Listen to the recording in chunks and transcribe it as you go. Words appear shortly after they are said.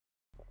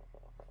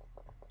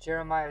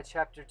Jeremiah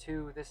chapter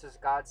 2, this is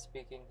God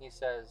speaking. He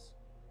says,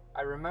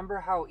 I remember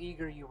how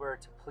eager you were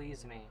to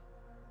please me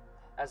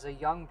as a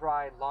young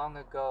bride long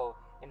ago,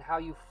 and how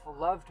you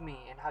loved me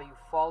and how you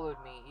followed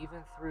me even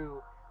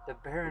through the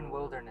barren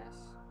wilderness.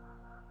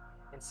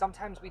 And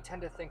sometimes we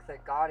tend to think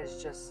that God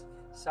is just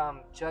some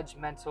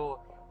judgmental,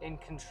 in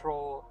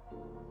control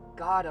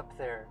God up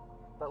there.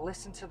 But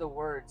listen to the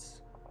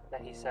words that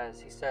he says.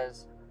 He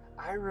says,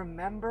 I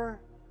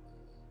remember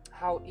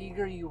how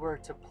eager you were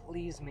to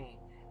please me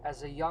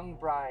as a young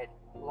bride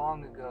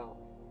long ago.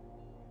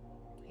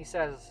 He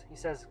says,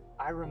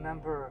 I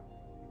remember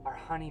our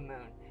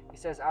honeymoon. He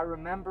says, I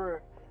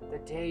remember the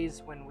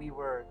days when we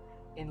were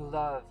in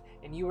love,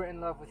 and you were in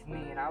love with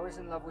me, and I was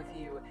in love with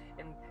you,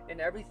 and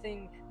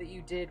everything that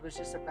you did was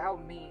just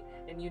about me,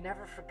 and you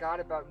never forgot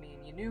about me,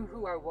 and you knew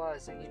who I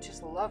was, and you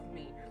just loved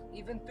me,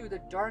 even through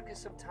the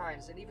darkest of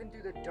times, and even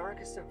through the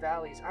darkest of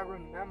valleys. I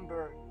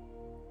remember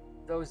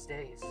those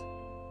days.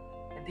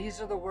 And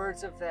these are the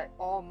words of that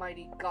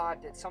almighty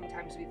God that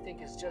sometimes we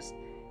think is just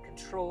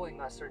controlling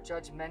us or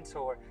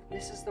judgmental. Or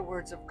this is the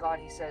words of God.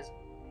 He says,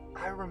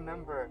 I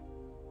remember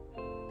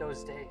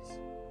those days.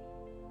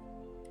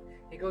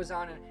 He goes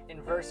on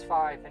in verse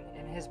 5, and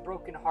in his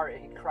broken heart,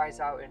 he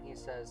cries out and he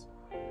says,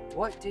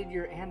 what did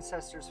your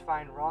ancestors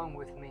find wrong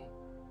with me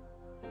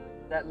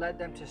that led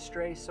them to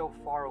stray so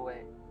far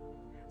away?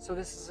 So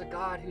this is a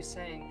God who's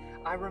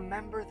saying, I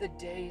remember the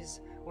days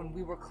when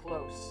we were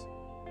close.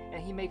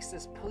 And he makes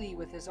this plea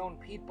with his own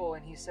people,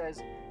 and he says,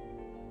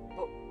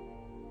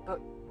 but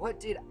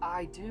what did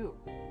I do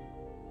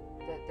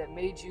that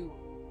made you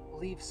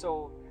leave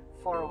so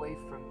far away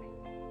from me?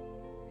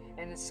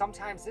 And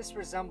sometimes this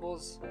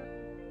resembles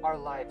our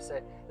lives,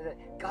 that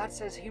God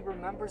says he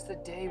remembers the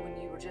day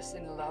when you were just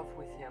in love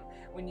with him,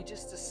 when you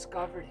just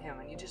discovered him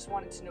and you just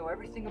wanted to know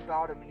everything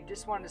about him, and you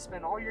just wanted to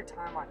spend all your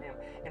time on him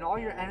and all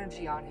your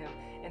energy on him.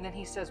 And then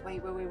he says,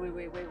 wait.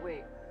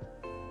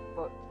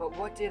 But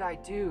what did I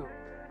do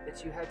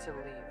that you had to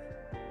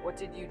leave? What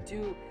did you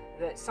do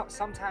that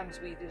sometimes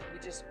we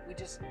just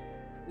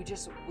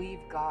leave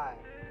God?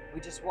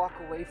 We just walk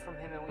away from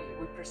him and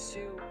we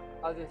pursue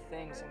other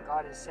things, and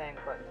God is saying,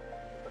 but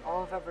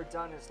all I've ever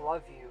done is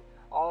love you.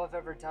 All I've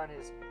ever done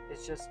is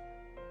just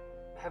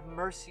have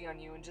mercy on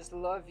you and just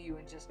love you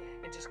and just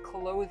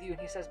clothe you. And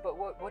he says, but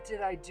what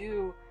did I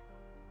do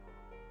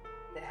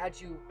that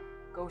had you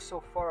go so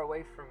far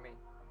away from me?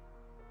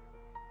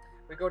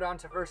 We go down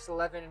to verse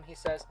 11, and he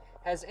says,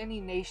 has any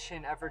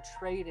nation ever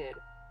traded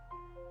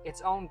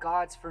its own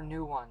gods for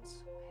new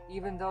ones,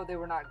 even though they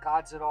were not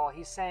gods at all?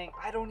 He's saying,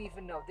 I don't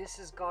even know. This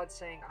is God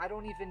saying, I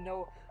don't even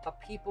know a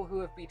people who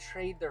have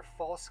betrayed their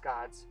false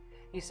gods.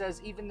 He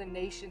says, even the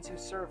nations who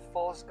serve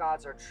false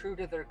gods are true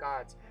to their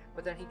gods.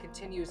 But then he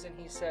continues and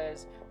he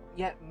says,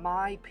 yet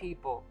my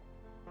people,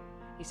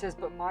 he says,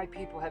 but my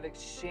people have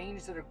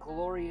exchanged their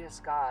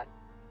glorious God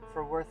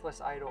for worthless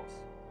idols.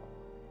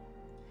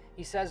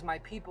 He says, my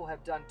people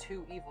have done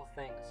two evil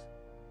things.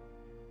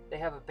 They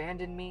have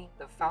abandoned me,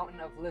 the fountain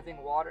of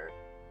living water,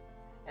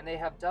 and they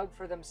have dug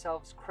for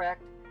themselves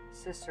cracked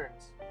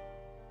cisterns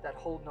that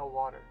hold no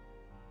water.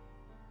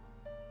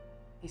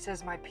 He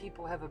says, my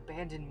people have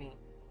abandoned me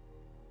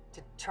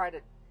to try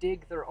to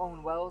dig their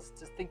own wells,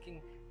 to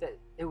thinking that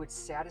it would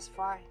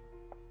satisfy.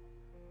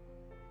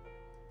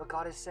 But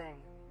God is saying,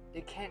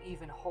 they can't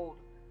even hold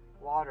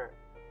water.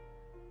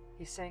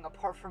 He's saying,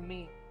 apart from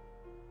me,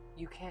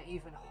 you can't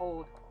even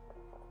hold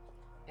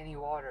any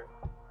water.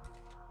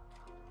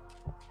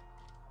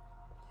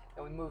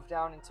 And we move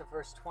down into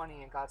verse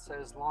 20, and God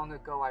says, long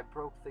ago I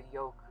broke the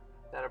yoke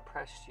that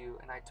oppressed you,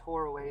 and I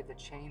tore away the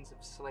chains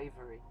of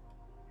slavery.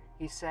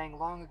 He's saying,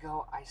 long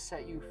ago I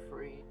set you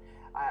free.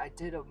 I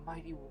did a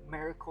mighty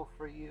miracle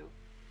for you.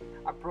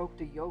 I broke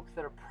the yoke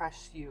that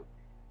oppressed you.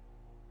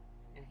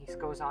 And he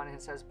goes on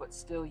and says, but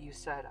still you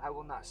said, I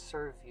will not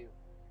serve you.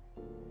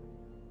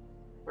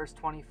 Verse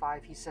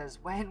 25, he says,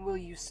 when will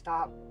you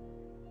stop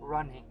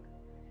running?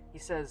 He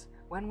says,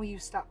 when will you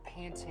stop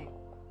panting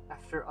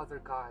after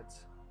other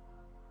gods?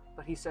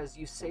 But he says,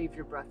 you save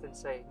your breath and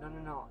say,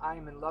 no, I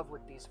am in love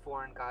with these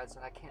foreign gods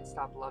and I can't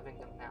stop loving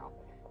them now.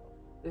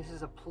 This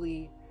is a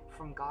plea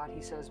from God.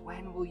 He says,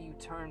 when will you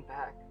turn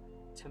back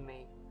to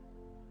me?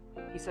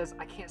 He says,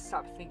 I can't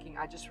stop thinking.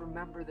 I just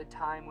remember the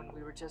time when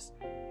we were just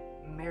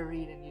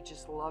married and you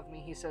just loved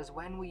me. He says,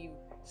 when will you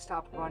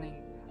stop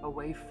running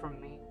away from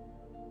me?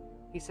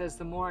 He says,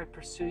 the more I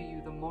pursue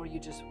you, the more you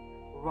just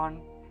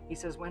run. He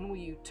says, when will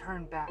you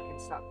turn back and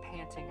stop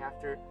panting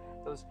after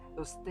those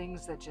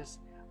things that just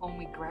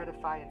only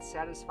gratify and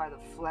satisfy the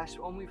flesh,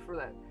 only for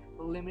that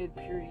limited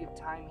period of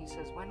time? He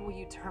says, when will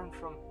you turn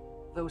from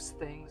those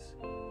things?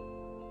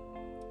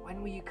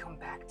 When will you come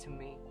back to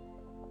me?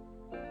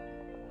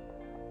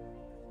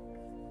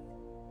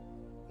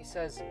 He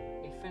says,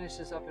 he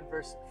finishes up in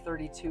verse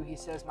 32, he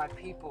says, my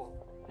people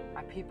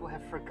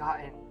have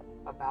forgotten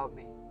about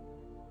me.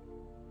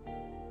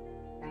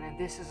 And then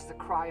this is the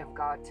cry of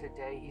God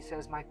today. He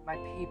says, my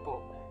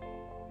people,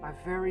 my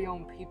very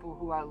own people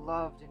who I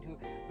loved and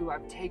who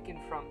I've taken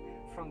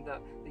from the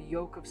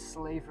yoke of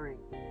slavery,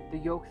 the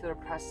yoke that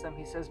oppressed them.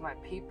 He says, my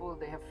people,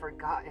 they have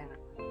forgotten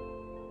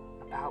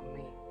about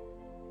me.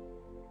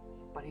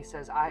 But he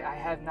says, I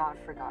have not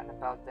forgotten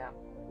about them.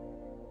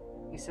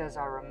 He says,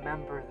 I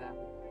remember them.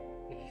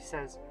 He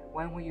says,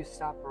 when will you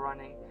stop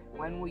running?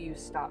 When will you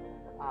stop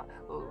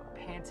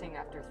panting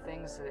after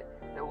things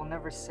that will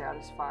never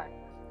satisfy?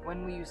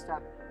 When will you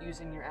stop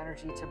using your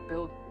energy to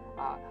build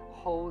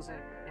holes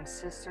and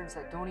cisterns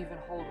that don't even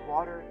hold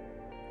water?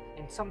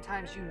 And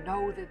sometimes you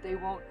know that they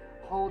won't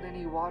hold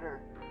any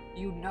water.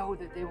 You know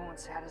that they won't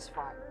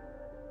satisfy.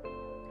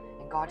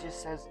 And God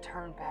just says,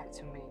 turn back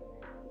to me.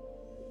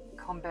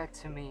 Come back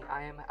to me.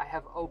 I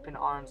have open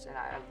arms and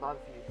I love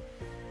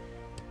you.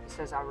 He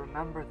says, I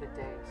remember the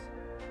days.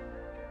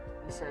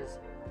 He says,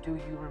 do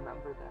you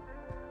remember them?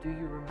 Do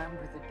you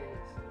remember the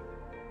days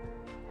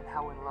and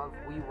how in love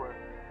we were?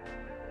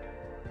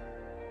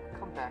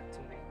 Come back to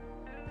me.